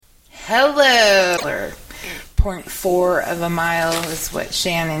Hello. 0.4 of a mile is what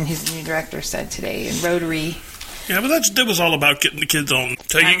Shannon, his new director, said today in Rotary. Yeah, but that was all about getting the kids on.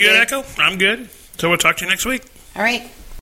 So you good, Echo? I'm good. So we'll talk to you next week. All right.